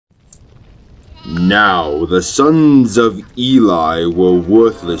Now the sons of Eli were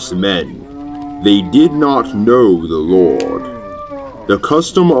worthless men. They did not know the Lord. The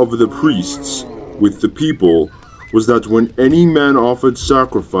custom of the priests with the people was that when any man offered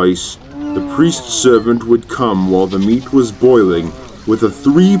sacrifice, the priest's servant would come while the meat was boiling with a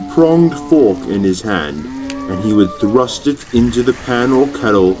three-pronged fork in his hand, and he would thrust it into the pan or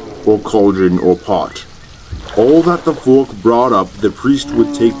kettle or cauldron or pot. All that the fork brought up the priest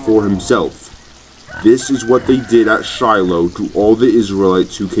would take for himself. This is what they did at Shiloh to all the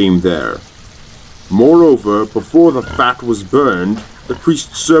Israelites who came there. Moreover, before the fat was burned, the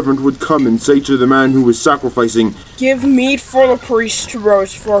priest's servant would come and say to the man who was sacrificing, "Give meat for the priest to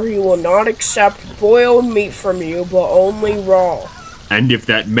roast, for he will not accept boiled meat from you, but only raw." And if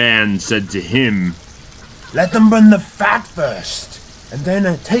that man said to him, "Let them burn the fat first, and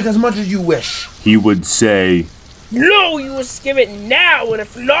then take as much as you wish," he would say, "No, you must give it now, and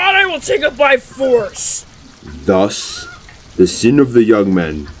if not, I will take it by force." Thus, the sin of the young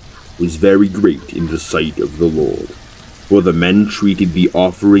men was very great in the sight of the Lord, for the men treated the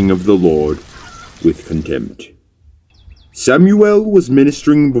offering of the Lord with contempt. Samuel was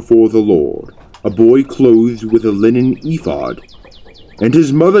ministering before the Lord, a boy clothed with a linen ephod, and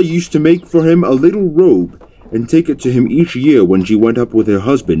his mother used to make for him a little robe and take it to him each year when she went up with her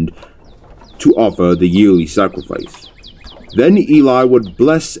husband to offer the yearly sacrifice. Then Eli would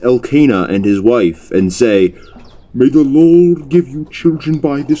bless Elkanah and his wife and say, "May the Lord give you children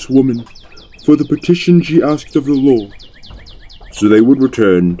by this woman, for the petition she asked of the Lord." So they would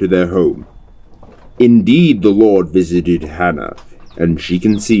return to their home. Indeed, the Lord visited Hannah, and she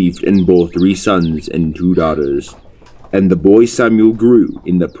conceived and bore 3 sons and 2 daughters. And the boy Samuel grew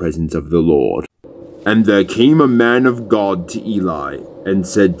in the presence of the Lord. And there came a man of God to Eli, and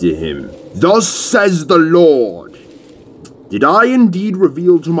said to him, "Thus says the Lord, did I indeed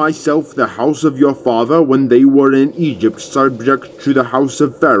reveal to myself the house of your father when they were in Egypt subject to the house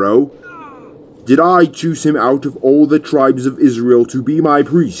of Pharaoh? Did I choose him out of all the tribes of Israel to be my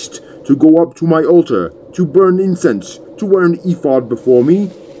priest, to go up to my altar, to burn incense, to wear an ephod before me?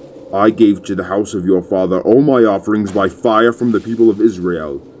 I gave to the house of your father all my offerings by fire from the people of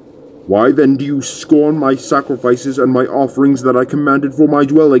Israel. Why then do you scorn my sacrifices and my offerings that I commanded for my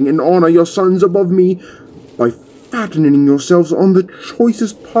dwelling, and honor your sons above me by fattening yourselves on the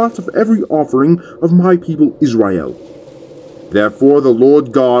choicest parts of every offering of my people Israel? Therefore the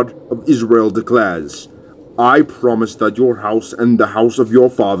Lord God of Israel declares, I promised that your house and the house of your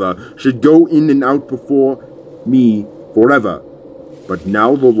father should go in and out before me forever. But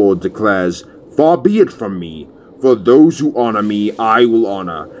now the Lord declares, Far be it from me, for those who honor me I will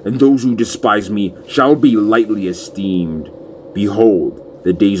honor, and those who despise me shall be lightly esteemed. Behold,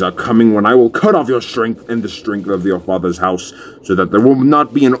 the days are coming when I will cut off your strength and the strength of your father's house, so that there will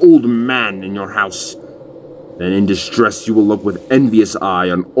not be an old man in your house. Then in distress you will look with envious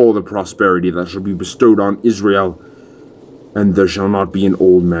eye on all the prosperity that shall be bestowed on Israel, and there shall not be an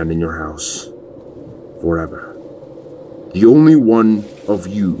old man in your house forever. The only one of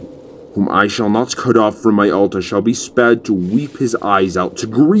you whom I shall not cut off from my altar shall be spared to weep his eyes out, to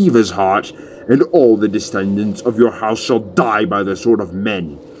grieve his heart, and all the descendants of your house shall die by the sword of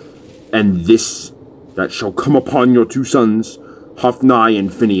men. And this that shall come upon your 2 sons, Hophni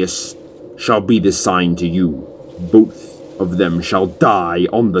and Phinehas, shall be the sign to you. Both of them shall die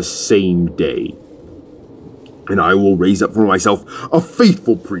on the same day. And I will raise up for myself a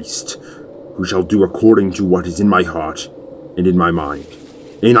faithful priest, who shall do according to what is in my heart and in my mind.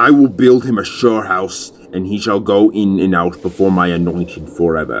 And I will build him a sure house, and he shall go in and out before my anointed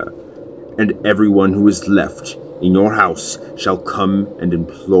forever. And everyone who is left in your house shall come and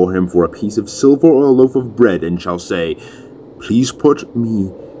implore him for a piece of silver or a loaf of bread, and shall say, Please put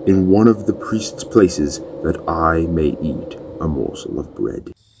me in one of the priest's places, that I may eat a morsel of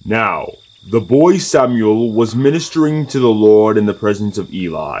bread. Now, the boy Samuel was ministering to the Lord in the presence of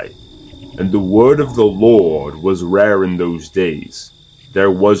Eli, and the word of the Lord was rare in those days.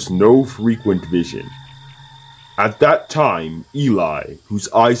 There was no frequent vision. At that time, Eli,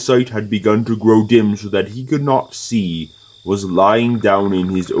 whose eyesight had begun to grow dim so that he could not see, was lying down in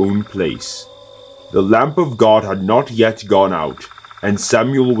his own place. The lamp of God had not yet gone out, and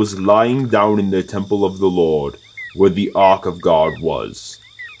Samuel was lying down in the temple of the Lord, where the ark of God was.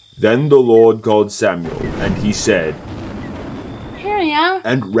 Then the Lord called Samuel, and he said, Here I am.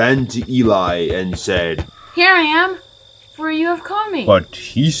 And ran to Eli and said, Here I am, for you have called me. But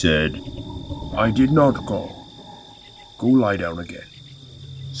he said, I did not call. Go lie down again.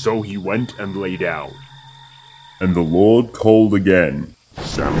 So he went and lay down. And the Lord called again,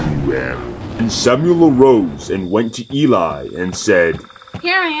 Samuel. And Samuel arose and went to Eli and said,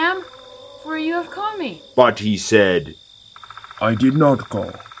 Here I am. for you have called me. But he said, I did not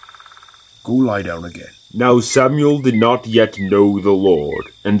call. Go lie down again. Now Samuel did not yet know the Lord,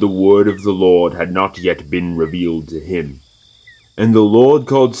 and the word of the Lord had not yet been revealed to him. And the Lord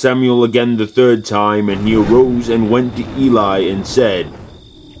called Samuel again the third time, and he arose and went to Eli and said,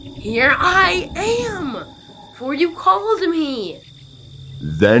 Here I am, for you called me.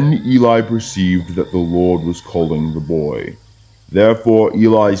 Then Eli perceived that the Lord was calling the boy. Therefore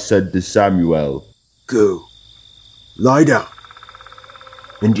Eli said to Samuel, Go, lie down.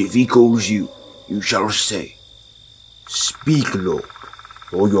 And if he calls you, you shall say, Speak, Lord,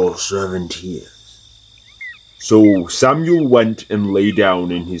 for your servant hears. So Samuel went and lay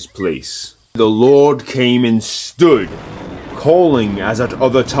down in his place. The Lord came and stood, calling as at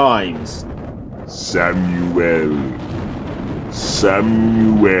other times, Samuel,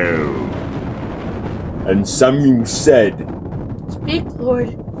 Samuel. And Samuel said, Speak, Lord,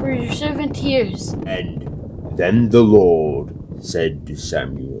 for your servant hears. And then the Lord said to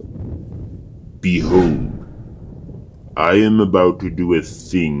Samuel, Behold, I am about to do a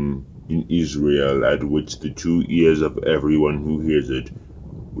thing in Israel at which the 2 ears of everyone who hears it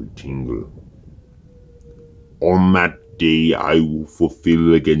will tingle. On that day I will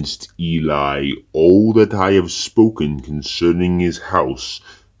fulfill against Eli all that I have spoken concerning his house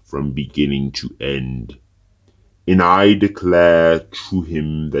from beginning to end. And I declare to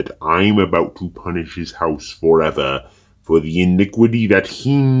him that I am about to punish his house forever for the iniquity that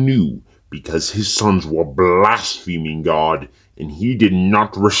he knew, because his sons were blaspheming God, and he did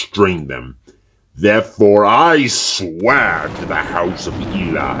not restrain them. Therefore I swear to the house of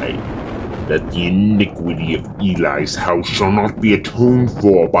Eli, that the iniquity of Eli's house shall not be atoned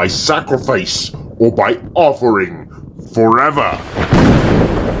for by sacrifice or by offering forever.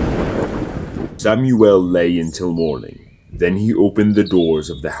 Samuel lay until morning. Then he opened the doors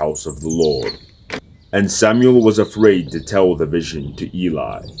of the house of the Lord. And Samuel was afraid to tell the vision to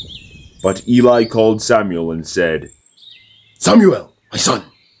Eli. But Eli called Samuel and said, Samuel, my son.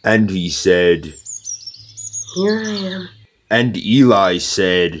 And he said, Here I am. And Eli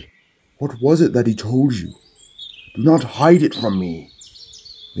said, What was it that he told you? Do not hide it from me.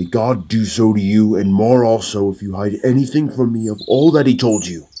 May God do so to you, and more also, if you hide anything from me of all that he told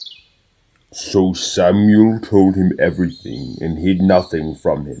you. So Samuel told him everything, and hid nothing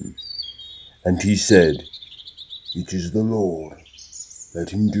from him. And he said, It is the Lord. Let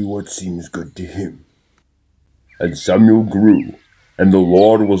him do what seems good to him. And Samuel grew, and the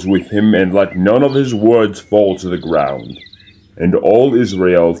Lord was with him, and let none of his words fall to the ground. And all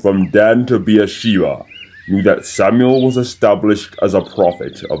Israel, from Dan to Beersheba, knew that Samuel was established as a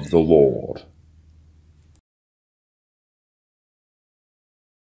prophet of the Lord.